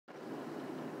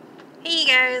Hey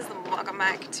guys, welcome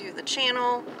back to the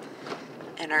channel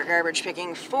and our garbage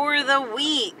picking for the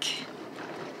week.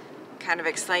 Kind of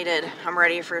excited. I'm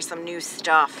ready for some new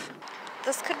stuff.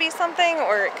 This could be something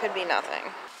or it could be nothing.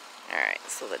 Alright,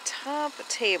 so the top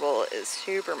table is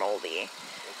super moldy.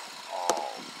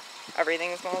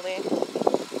 Everything's moldy?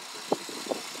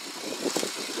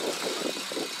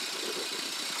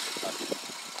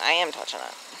 I am touching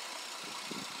it.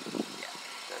 Yeah,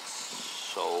 that's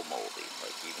so moldy.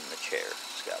 Like even the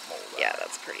chair's got mold on it. Yeah,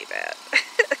 that's pretty bad.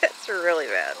 That's really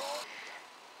bad.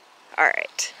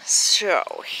 Alright, so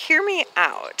hear me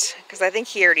out, because I think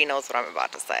he already knows what I'm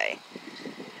about to say.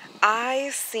 I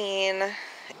seen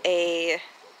a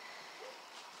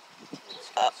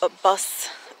bus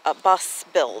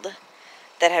build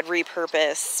that had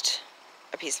repurposed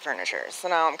a piece of furniture. So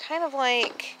now I'm kind of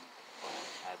like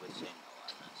I would say no on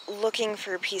this. looking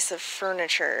for a piece of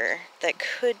furniture that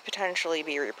could potentially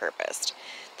be repurposed.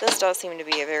 This does seem to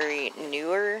be a very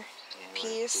newer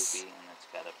piece. And it's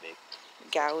got a big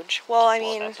Gouge. Well, I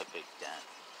mean, that's a big dent.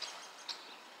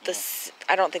 this,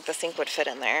 I don't think the sink would fit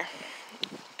in there.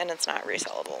 And it's not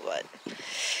resellable, but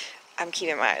I'm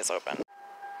keeping my eyes open.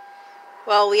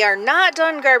 Well, we are not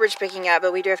done garbage picking yet,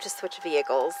 but we do have to switch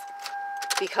vehicles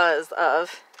because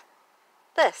of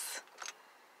this.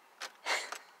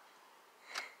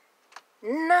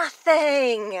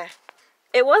 Nothing!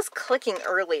 It was clicking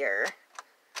earlier.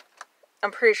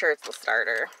 I'm pretty sure it's the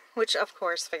starter, which of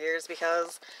course figures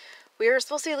because we were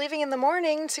supposed to be leaving in the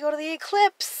morning to go to the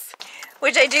eclipse.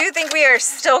 Which I do think we are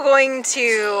still going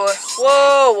to...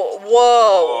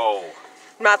 Whoa!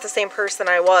 I'm not the same person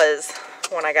I was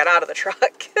when I got out of the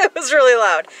truck. It was really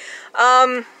loud.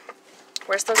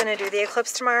 We're still going to do the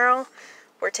eclipse tomorrow.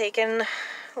 We're taking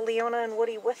Leona and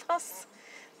Woody with us.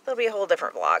 That'll be a whole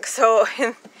different vlog. So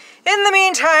in the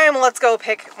meantime, let's go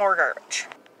pick more garbage.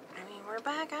 I mean, we're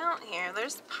back out here.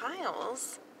 There's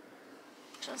piles.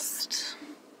 Just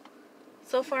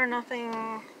so far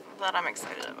nothing that I'm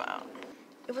excited about.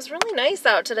 It was really nice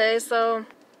out today, so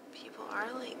people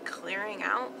are like clearing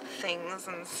out things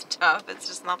and stuff. It's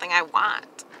just nothing I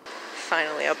want.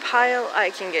 Finally, a pile I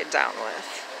can get down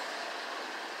with.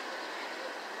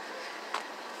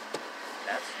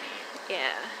 That's neat.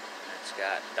 Yeah. It's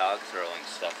got dog throwing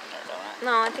stuff in there, don't it?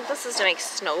 No, I think this is to make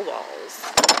snowballs.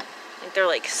 I think they're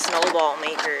like snowball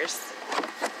makers.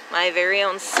 My very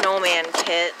own snowman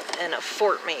kit and a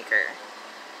fort maker.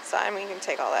 So I mean, you can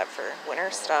take all that for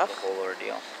winter stuff. The whole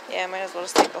ordeal. Yeah, might as well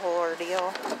just take the whole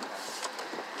ordeal.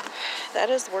 That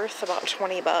is worth about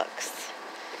 20 bucks.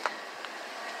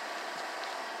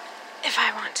 If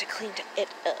I want to clean it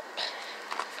up.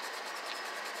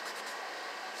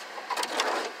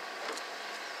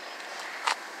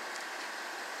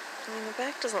 I mean, the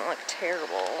back doesn't look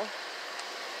terrible.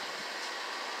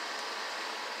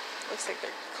 Looks like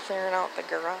they're clearing out the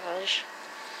garage.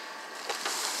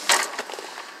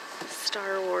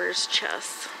 Star Wars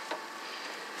chess.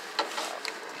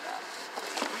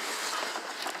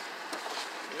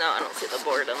 No, I don't see the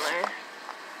board in there.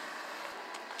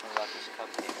 What about this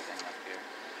cupcake thing up here? You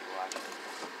watch it?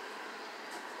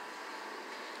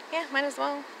 Yeah, might as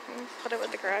well. Put it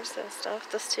with the garage sale stuff.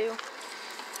 This too.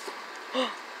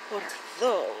 What are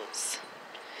those?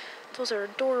 Those are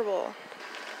adorable.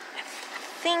 I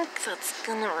think that's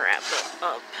gonna wrap it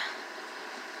up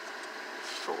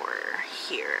for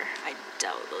here. I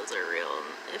doubt those are real,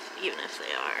 even if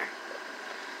they are.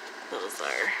 Those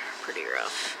are pretty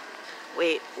rough.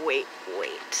 Wait.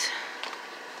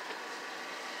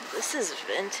 This is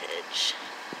vintage.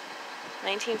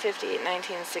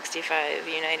 1958-1965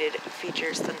 United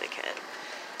Feature Syndicate.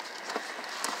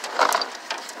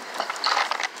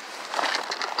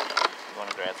 You want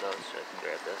to grab those so I can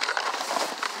grab this?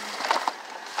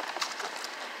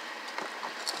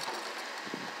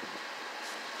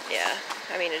 Yeah,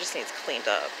 I mean, it just needs cleaned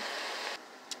up.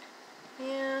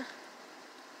 Yeah.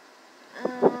 I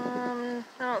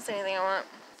don't see anything I want.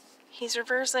 He's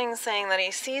reversing, saying that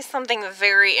he sees something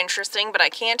very interesting, but I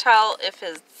can't tell if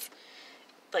his,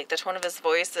 like, the tone of his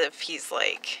voice, if he's,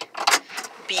 like,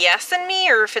 BSing me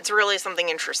or if it's really something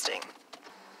interesting.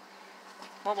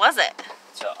 What was it?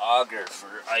 It's an auger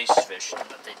for ice fishing,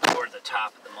 but they tore the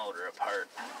top of the motor apart.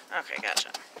 Okay,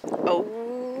 gotcha.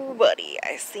 Oh, buddy,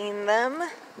 I seen them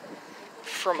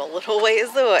from a little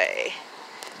ways away.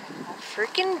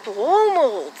 Freaking blow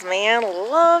molds, man.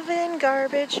 Loving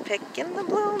garbage, picking the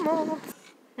blow molds.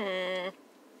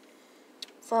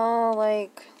 It's all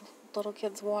like little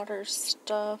kids' water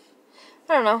stuff.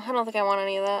 I don't know. I don't think I want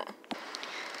any of that.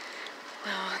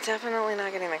 Well, definitely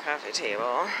not getting the coffee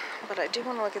table. But I do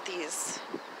want to look at these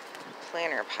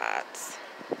planter pots.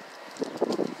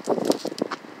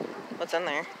 what's in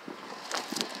there.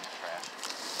 Trash.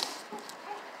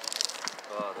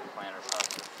 Oh, the planter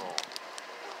pots are full.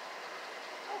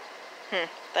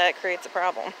 That creates a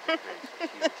problem. Creates a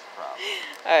huge problem.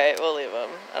 Alright, we'll leave them.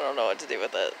 I don't know what to do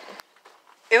with it.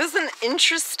 It was an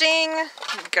interesting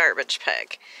garbage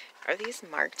pick. Are these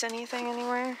marked anything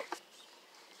anywhere?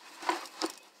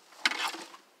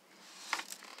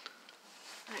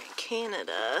 Alright,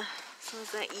 Canada. So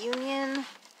is that Union?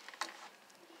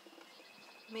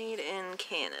 Made in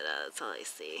Canada, that's all I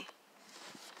see.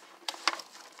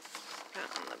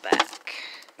 Got on the back.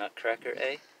 Nutcracker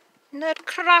A?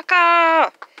 Nutcracker!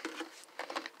 I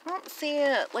don't see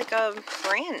it like a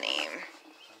brand name.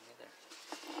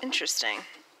 Interesting.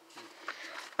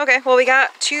 Okay, well we got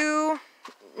 2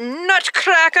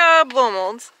 Nutcracker blow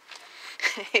molds.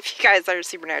 If you guys are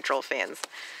Supernatural fans,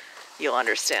 you'll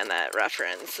understand that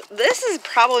reference. This is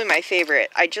probably my favorite.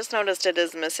 I just noticed it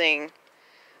is missing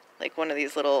like one of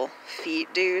these little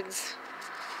feet dudes.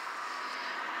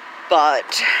 But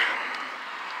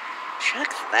check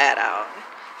that out.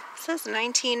 It says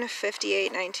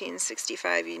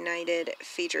 1958-1965 United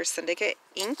Feature Syndicate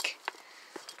Inc.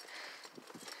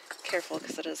 Careful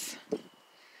because it is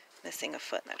missing a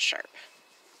foot and that's sharp.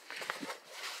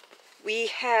 We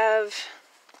have,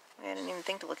 I didn't even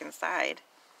think to look inside.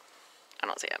 I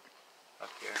don't see it.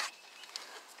 Up here.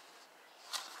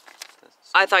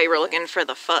 I thought you were looking for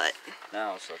the foot. No,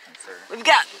 I was looking for... We've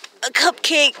got a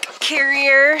cupcake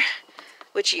carrier,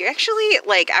 which you actually,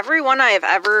 like every one I have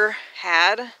ever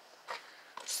had,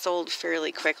 sold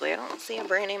fairly quickly. I don't see a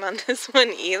brand name on this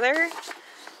one either,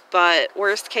 but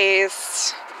worst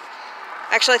case,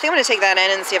 actually I think I'm going to take that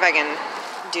in and see if I can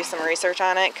do some research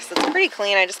on it, because it's pretty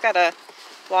clean. I just got to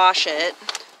wash it.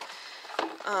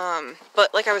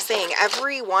 But like I was saying,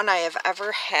 every one I have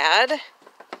ever had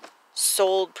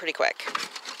sold pretty quick.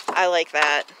 I like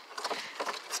that.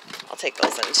 I'll take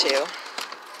those in too.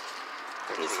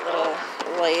 These little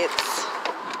lights.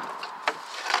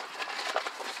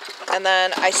 And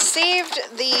then I saved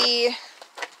the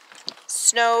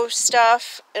snow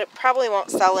stuff. It probably won't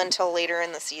sell until later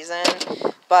in the season,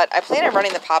 but I plan on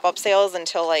running the pop-up sales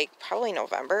until like probably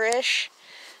November-ish.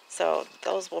 So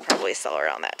those will probably sell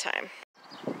around that time.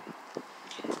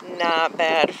 Not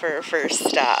bad for a first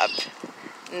stop.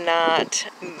 Not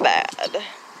bad.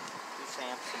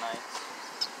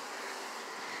 Samsonites.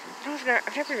 I've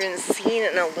never even seen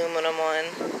an aluminum one.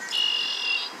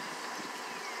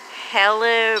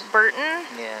 Halliburton?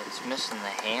 Yeah, it's missing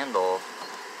the handle.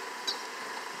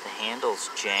 The handle's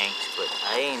janked, but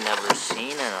I ain't never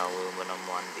seen an aluminum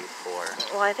one before.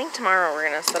 Well, I think tomorrow we're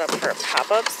going to set up for a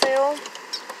pop-up sale.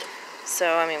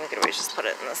 So, I mean, we could always just put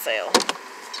it in the sale.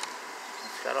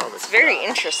 It's got all this Very stuff.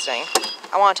 interesting.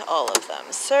 I want all of them,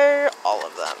 sir. All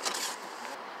of them.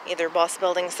 Either bus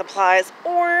building supplies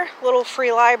or little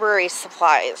free library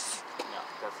supplies. No,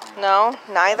 definitely No?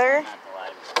 Neither? not the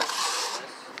library.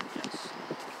 Yes.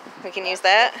 We can use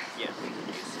that Yeah, we can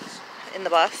use this. in the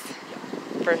bus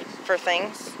for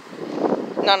things.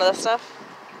 None of this stuff?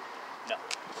 No.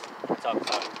 It's all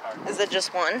card. Is it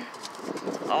just one?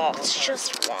 Oh, it's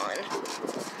just one.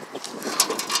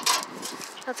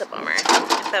 That's a bummer.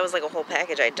 If that was like a whole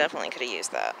package, I definitely could have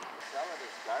used that. Sell it as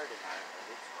garden art, but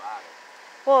it's rotted.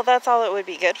 Well, that's all it would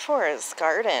be good for is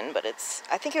garden, but it's,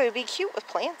 I think it would be cute with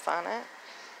plants on it.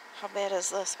 How bad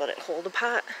is this? Would it hold a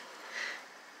pot? I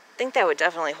think that would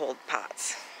definitely hold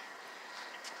pots.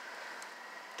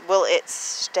 Will it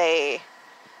stay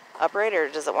upright or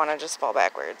does it want to just fall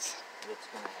backwards? It's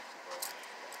gonna have to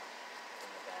go in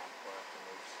the back. We'll have to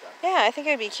move stuff. Yeah, I think it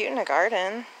would be cute in a garden.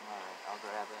 Alright, I'll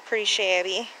grab it. Pretty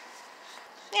shabby.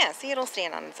 Yeah, see, it'll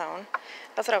stand on its own.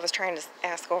 That's what I was trying to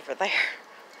ask over there.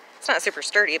 It's not super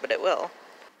sturdy, but it will.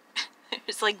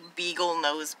 There's like beagle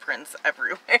nose prints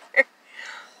everywhere.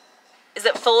 Is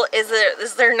it full? Is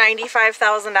there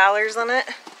 $95,000 in it?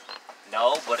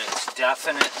 No, but it's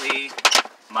definitely...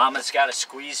 Mama's got a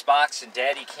squeeze box and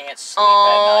Daddy can't sleep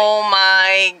Oh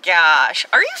my gosh.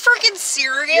 Are you freaking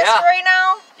serious right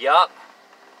now? at night. Yup.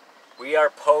 We are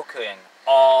poking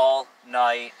all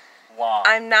night long.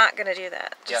 I'm not gonna do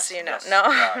that, just so you know. Yes, No,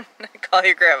 yeah. I'm gonna call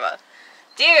your grandma.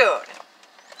 Dude.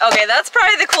 Okay, that's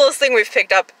probably the coolest thing we've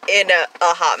picked up in a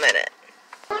hot minute.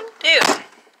 Dude.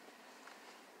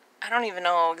 I don't even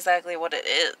know exactly what it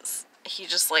is. He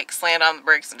just like slammed on the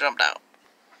brakes and jumped out.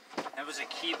 It was a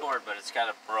keyboard, but it's got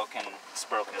a broken... It's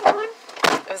broken.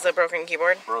 It was a broken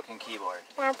keyboard. Broken keyboard.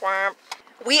 Womp womp.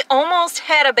 We almost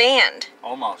had a band.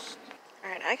 Almost.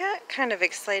 Alright, I got kind of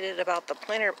excited about the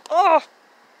planter. Oh!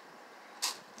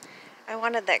 I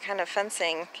wanted that kind of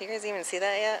fencing. Can you guys even see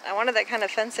that yet? I wanted that kind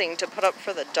of fencing to put up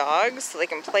for the dogs so they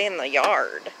can play in the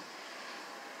yard.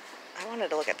 I wanted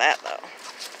to look at that though.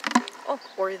 Oh,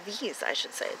 or these, I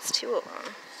should say. It's 2 of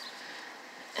them.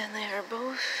 And they are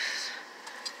both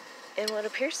in what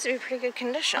appears to be pretty good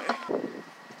condition.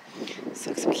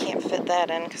 Sucks we can't fit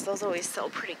that in because those always sell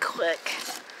pretty quick.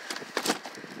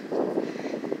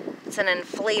 It's an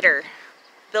inflator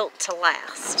built to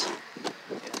last.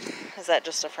 Is that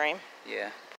just a frame?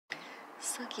 Yeah.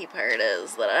 Sucky part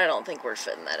is that I don't think we're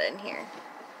fitting that in here.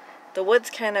 The wood's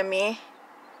kind of meh,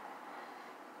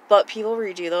 but people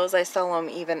redo those. I sell them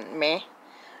even meh,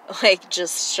 like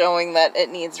just showing that it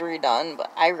needs redone,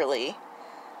 but I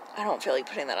don't feel like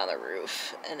putting that on the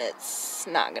roof, and it's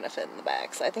not gonna fit in the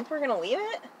back, so I think we're gonna leave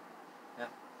it. Yeah.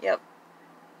 Yep.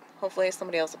 Hopefully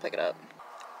somebody else will pick it up.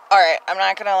 Alright, I'm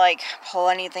not gonna like pull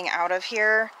anything out of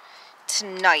here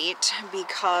tonight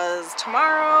because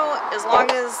tomorrow, as long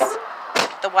as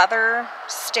the weather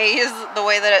stays the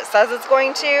way that it says it's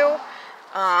going to,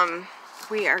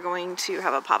 we are going to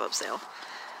have a pop-up sale.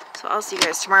 So I'll see you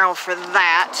guys tomorrow for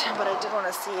that, but I did want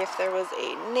to see if there was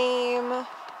a name.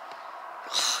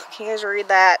 Ugh, can you guys read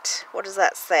that? What does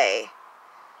that say?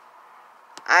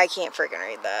 I can't freaking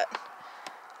read that.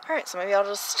 Alright, so maybe I'll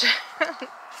just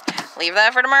leave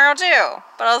that for tomorrow too,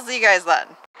 but I'll see you guys then.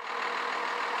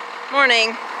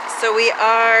 Morning. So we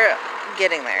are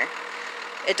getting there.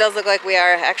 It does look like we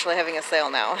are actually having a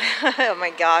sale now. Oh my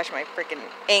gosh, my freaking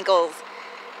ankles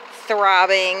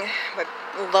throbbing. My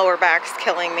lower back's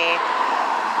killing me.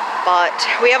 But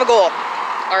we have a goal.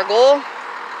 Our goal,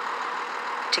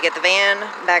 to get the van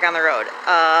back on the road.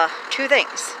 2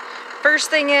 things. First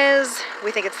thing is,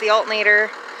 we think it's the alternator.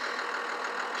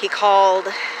 He called,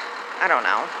 I don't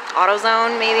know,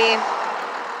 AutoZone maybe?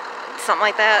 Something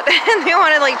like that. And they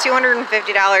wanted like $250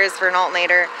 for an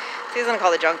alternator. So he's gonna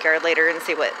call the junkyard later and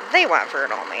see what they want for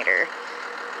an alternator.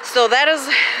 So that is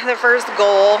the first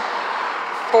goal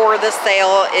for the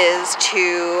sale, is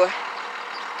to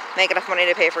make enough money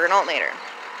to pay for an alternator.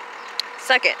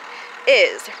 Second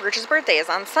is Rich's birthday is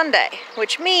on Sunday,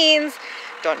 which means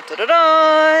dun dun dun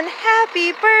dun,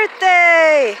 happy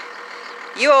birthday!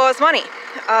 You owe us money.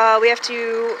 We have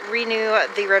to renew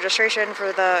the registration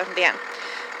for the van,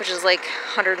 which is like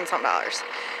 $100 and something.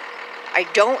 I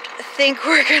don't think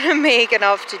we're gonna make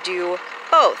enough to do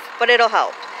both, but it'll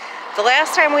help. The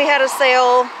last time we had a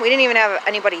sale, we didn't even have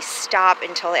anybody stop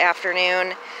until the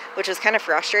afternoon, which was kind of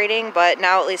frustrating, but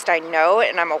now at least I know it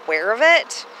and I'm aware of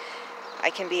it.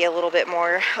 I can be a little bit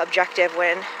more objective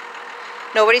when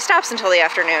nobody stops until the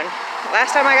afternoon.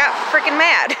 Last time I got freaking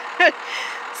mad.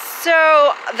 So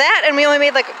that, and we only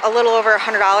made like a little over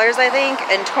 $100, I think,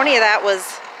 and 20 of that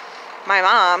was my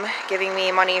mom giving me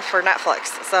money for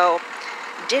Netflix. So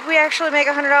did we actually make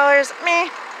 $100? Meh.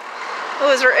 It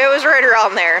was right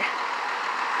around there.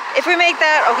 If we make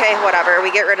that, okay, whatever.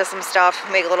 We get rid of some stuff,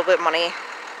 make a little bit of money.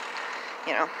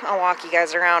 You know, I'll walk you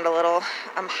guys around a little.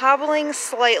 I'm hobbling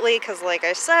slightly because, like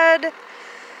I said,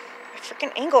 my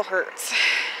freaking ankle hurts.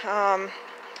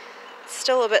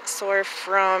 Still a bit sore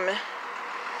from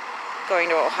going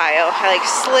to Ohio. I like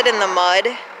slid in the mud.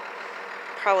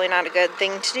 Probably not a good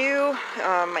thing to do.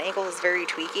 My ankle is very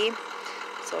tweaky.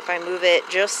 So if I move it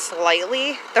just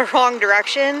slightly the wrong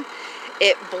direction,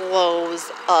 it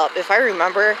blows up. If I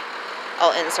remember,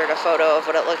 I'll insert a photo of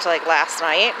what it looked like last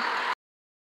night.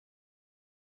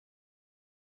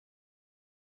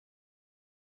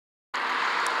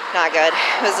 Not good.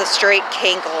 It was a straight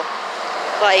cankle.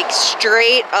 Like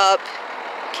straight up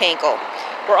cankle.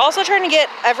 We're also trying to get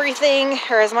everything,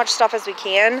 or as much stuff as we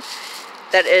can,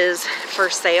 that is for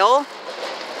sale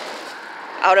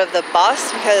out of the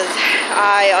bus, because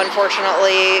I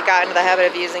unfortunately got into the habit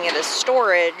of using it as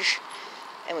storage,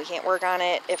 and we can't work on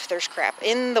it if there's crap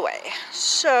in the way.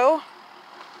 So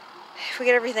if we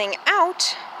get everything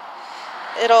out,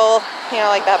 it'll, you know,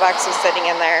 like that box is sitting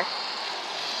in there.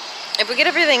 If we get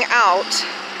everything out,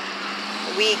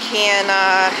 we can,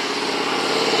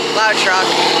 loud truck,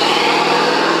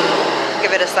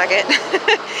 give it a second.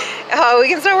 We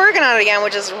can start working on it again,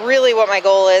 which is really what my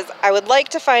goal is. I would like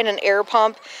to find an air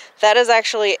pump that is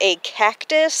actually a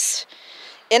cactus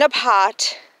in a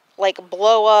pot, like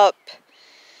blow up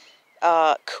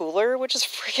cooler, which is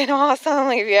freaking awesome.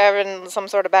 Like if you're having some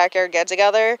sort of backyard get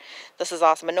together, this is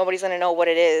awesome, but nobody's gonna know what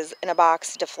it is in a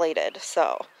box deflated.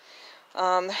 So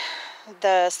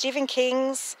the Stephen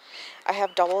King's, I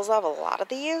have doubles of a lot of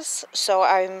these, so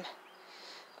I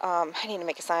need to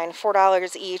make a sign,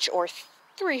 $4 each or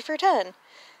 3 for $10.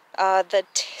 The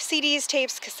CDs,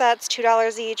 tapes, cassettes,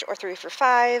 $2 each or 3 for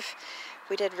 $5.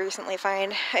 We did recently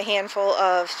find a handful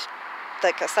of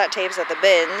the cassette tapes at the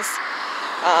bins.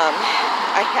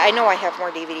 I know I have more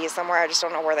DVDs somewhere, I just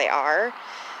don't know where they are.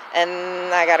 And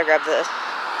I gotta grab the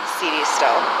CDs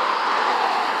still.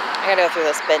 I gotta go through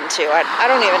this bin too. I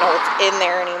don't even know what's in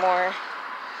there anymore.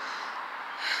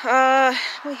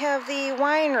 We have the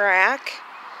wine rack.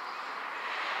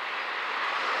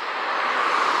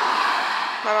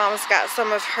 My mom's got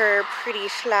some of her pretty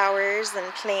flowers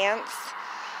and plants.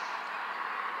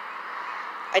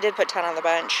 I did put 10 on the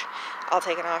bench. I'll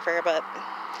take an offer, but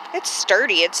it's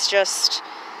sturdy. It's just,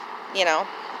 you know,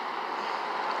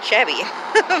 shabby.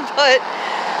 But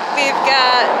we've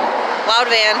got Loud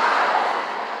Van.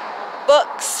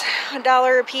 Books,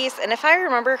 $1 a piece, and if I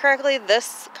remember correctly,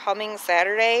 this coming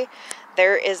Saturday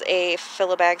there is a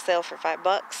fill-a-bag sale for $5,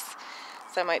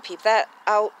 so I might peep that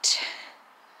out.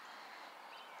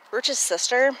 Rich's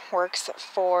sister works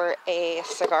for a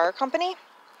cigar company,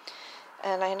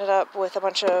 and I ended up with a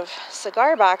bunch of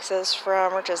cigar boxes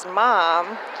from Rich's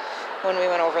mom when we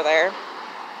went over there.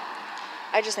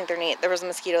 I just think they're neat. There was a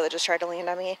mosquito that just tried to land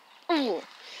on me. Ooh.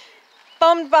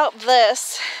 Bummed about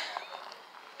this.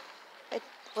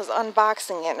 Was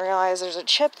unboxing it and realized there's a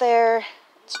chip there.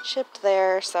 It's chipped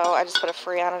there, so I just put a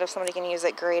free on it. If somebody can use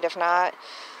it, great. If not,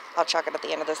 I'll chuck it at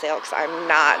the end of the sale because I'm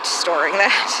not storing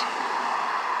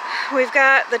that. We've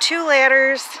got the 2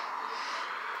 ladders.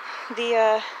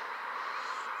 The,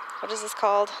 what is this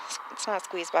called? It's not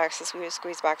squeeze boxes.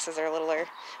 Squeeze boxes are littler.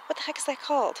 What the heck is that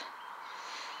called?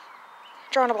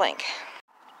 Drawing a blank.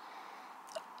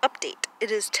 Update. It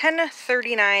is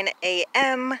 10:39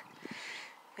 a.m.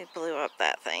 We blew up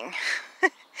that thing.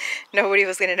 Nobody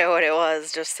was going to know what it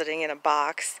was, just sitting in a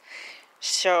box.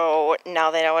 So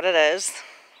now they know what it is.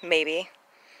 Maybe.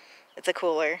 It's a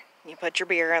cooler. You put your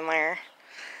beer in there.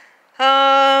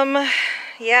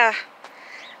 Yeah.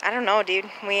 I don't know, dude.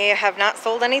 We have not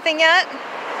sold anything yet.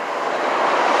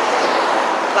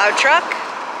 Loud truck.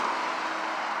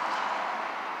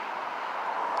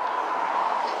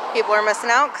 People are missing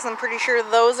out because I'm pretty sure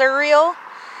those are real.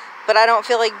 But I don't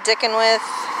feel like dicking with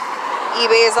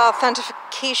eBay's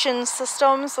authentication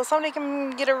system, so somebody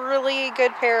can get a really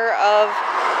good pair of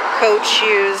Coach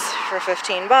shoes for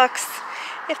 $15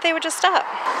 if they would just stop.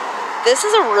 This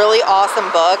is a really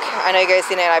awesome book. I know you guys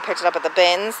seen it. I picked it up at the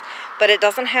bins, but it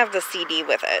doesn't have the CD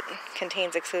with it. It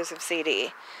contains exclusive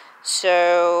CD,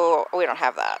 so we don't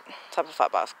have that. So I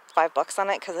put $5 on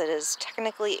it because it is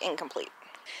technically incomplete.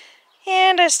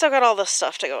 And I still got all this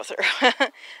stuff to go through.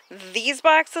 These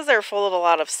boxes are full of a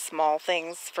lot of small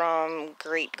things from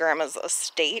great-grandma's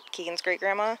estate, Keegan's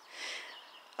great-grandma.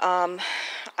 I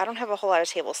don't have a whole lot of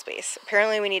table space.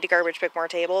 Apparently we need to garbage pick more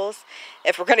tables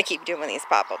if we're going to keep doing these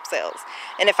pop-up sales.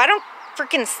 And if I don't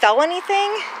freaking sell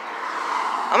anything,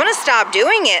 I'm going to stop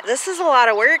doing it. This is a lot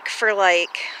of work for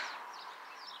like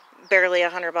barely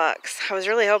 $100. I was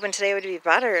really hoping today would be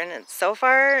better, and it so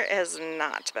far has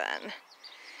not been.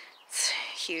 It's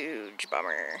a huge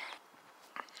bummer.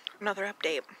 Another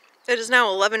update. It is now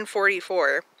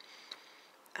 11:44.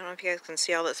 I don't know if you guys can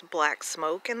see all this black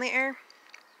smoke in the air.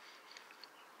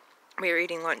 We were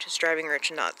eating lunch. It's driving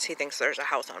Rich nuts. He thinks there's a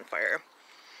house on fire.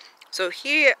 So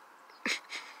he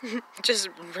just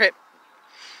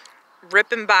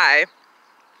ripping by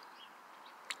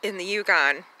in the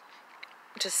Yukon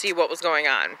to see what was going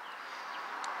on.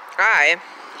 I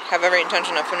have every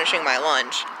intention of finishing my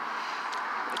lunch.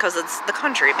 Because it's the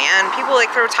country, man. People like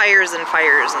throw tires and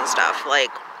fires and stuff. Like,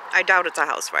 I doubt it's a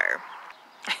house fire.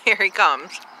 Here he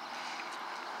comes.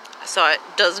 So it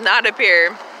does not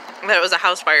appear that it was a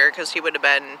house fire because he would have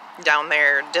been down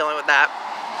there dealing with that.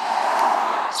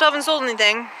 Still haven't sold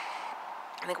anything.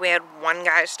 I think we had one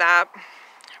guy stop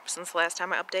since the last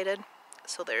time I updated.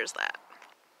 So there's that.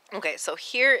 Okay, so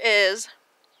here is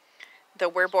the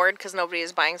we're bored because nobody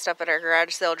is buying stuff at our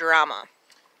garage sale drama.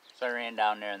 So I ran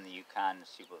down there in the Yukon to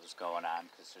see what was going on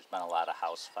because there's been a lot of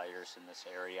house fires in this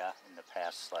area in the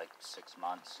past like 6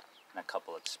 months and a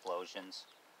couple explosions.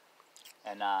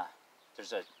 And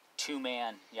there's a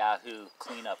 2-man Yahoo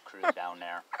cleanup crew down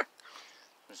there.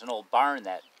 There's an old barn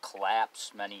that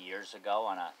collapsed many years ago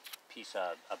on a piece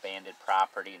of abandoned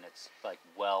property, and it's like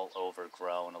well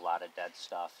overgrown, a lot of dead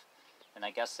stuff. And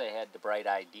I guess they had the bright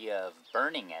idea of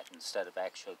burning it instead of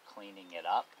actually cleaning it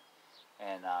up.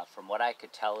 And from what I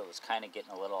could tell, it was kind of getting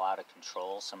a little out of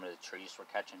control. Some of the trees were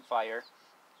catching fire.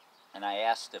 And I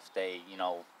asked if they,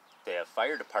 the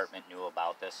fire department knew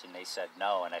about this, and they said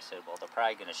no. And I said, well, they're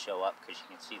probably going to show up because you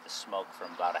can see the smoke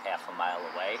from about a half a mile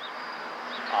away.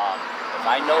 If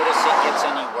I notice it gets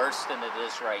any worse than it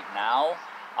is right now,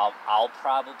 I'll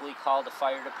probably call the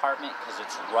fire department because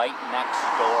it's right next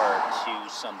door to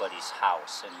somebody's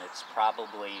house. And it's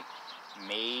probably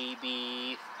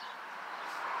maybe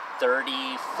 30,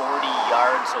 40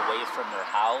 yards away from their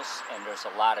house, and there's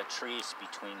a lot of trees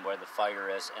between where the fire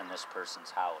is and this person's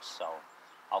house, so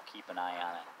I'll keep an eye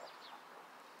on it.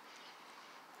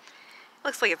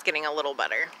 Looks like it's getting a little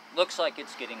better. Looks like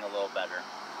it's getting a little better.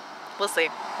 We'll see.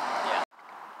 Yeah.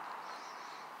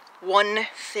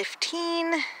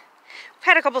 115. We've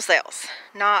had a couple sales.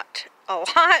 Not a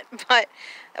lot, but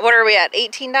what are we at?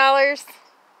 $18? I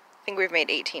think we've made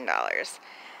 $18.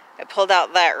 I pulled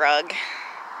out that rug.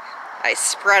 I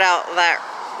spread out that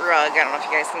rug. I don't know if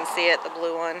you guys can see it, the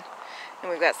blue one. And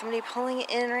we've got somebody pulling it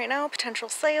in right now, potential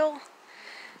sale.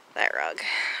 That rug.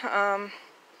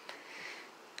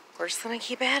 We're just gonna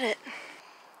keep at it.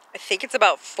 I think it's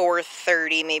about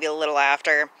 4:30, maybe a little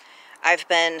after. I've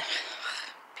been,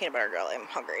 peanut butter jelly, I'm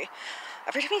hungry.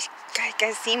 Every time you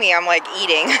guys see me, I'm like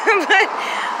eating. But,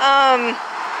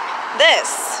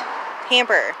 this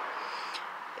hamper,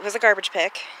 it was a garbage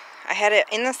pick. I had it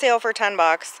in the sale for 10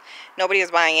 bucks. Nobody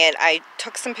was buying it. I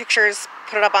took some pictures,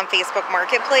 put it up on Facebook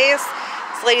Marketplace.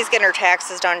 This lady's getting her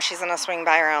taxes done. She's gonna swing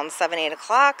by around 7, 8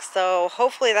 o'clock. So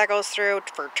hopefully that goes through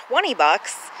for 20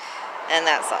 bucks and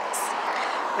that sells.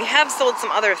 We have sold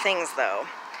some other things though.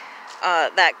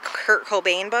 That Kurt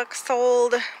Cobain book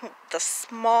sold. The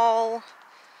small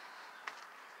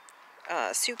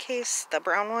suitcase, the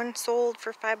brown one, sold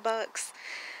for 5 bucks.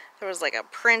 There was like a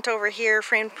print over here,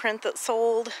 framed print that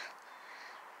sold.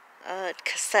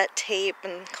 Cassette tape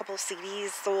and a couple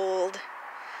CDs sold.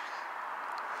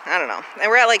 I don't know. And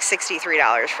we're at like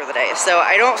 $63 for the day. So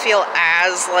I don't feel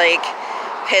as like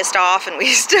pissed off, and we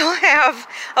still have,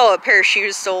 oh, a pair of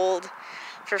shoes sold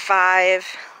for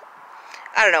 5.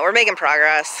 I don't know. We're making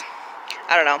progress.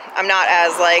 I don't know. I'm not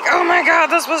as like, oh my God,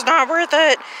 this was not worth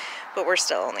it. But we're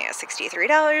still only at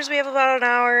 $63. We have about an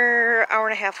hour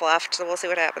and a half left, so we'll see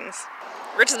what happens.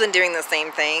 Rich has been doing the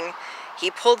same thing. He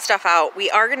pulled stuff out.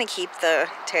 We are going to keep the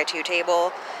tattoo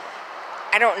table.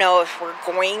 I don't know if we're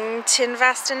going to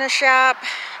invest in a shop.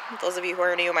 Those of you who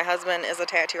are new, my husband is a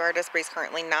tattoo artist, but he's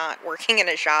currently not working in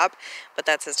a shop, but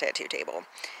that's his tattoo table.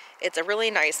 It's a really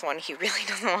nice one. He really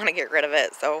doesn't want to get rid of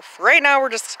it, so for right now we're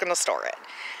just going to store it.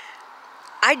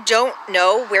 I don't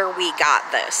know where we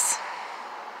got this.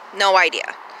 No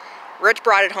idea. Rich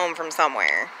brought it home from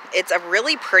somewhere. It's a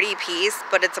really pretty piece,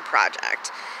 but it's a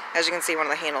project. As you can see, one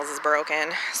of the handles is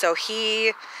broken. So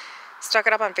he stuck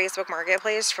it up on Facebook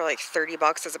Marketplace for like 30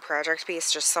 bucks as a project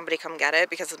piece. Just somebody come get it,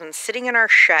 because it's been sitting in our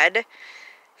shed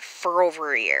for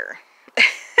over a year.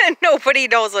 And nobody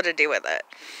knows what to do with it.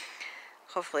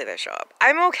 Hopefully they show up.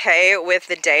 I'm okay with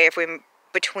the day if we,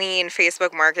 between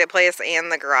Facebook Marketplace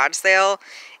and the garage sale,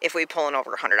 if we pull in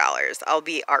over $100. I'll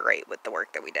be alright with the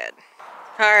work that we did.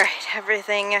 Alright,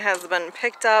 everything has been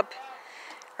picked up.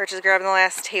 We're just grabbing the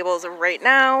last tables right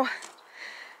now.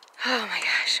 Oh my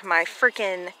gosh, my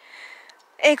freaking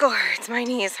ankle hurts, my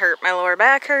knees hurt, my lower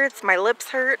back hurts, my lips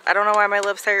hurt. I don't know why my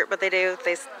lips hurt, but they do.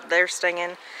 They're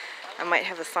stinging. I might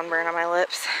have a sunburn on my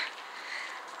lips.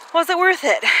 Was it worth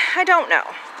it? I don't know.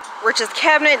 Rich's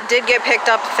cabinet did get picked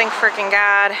up, thank freaking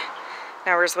God.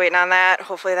 Now we're just waiting on that.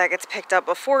 Hopefully that gets picked up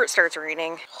before it starts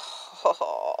raining.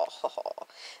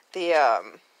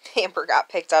 The hamper got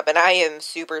picked up and I am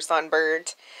super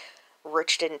sunburned.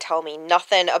 Rich didn't tell me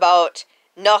nothing about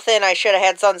nothing. I should have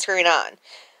had sunscreen on.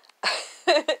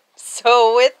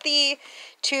 So with the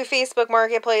 2 Facebook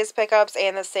Marketplace pickups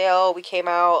and the sale, we came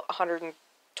out $112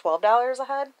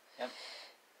 ahead. Yep.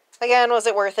 Again, was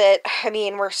it worth it? I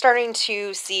mean, we're starting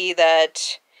to see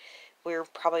that we're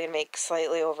probably going to make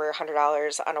slightly over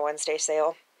 $100 on a Wednesday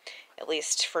sale. At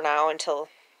least for now, until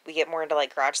we get more into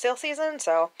like garage sale season.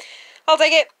 So I'll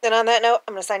take it. And on that note,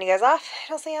 I'm going to sign you guys off.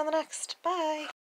 And I'll see you on the next. Bye.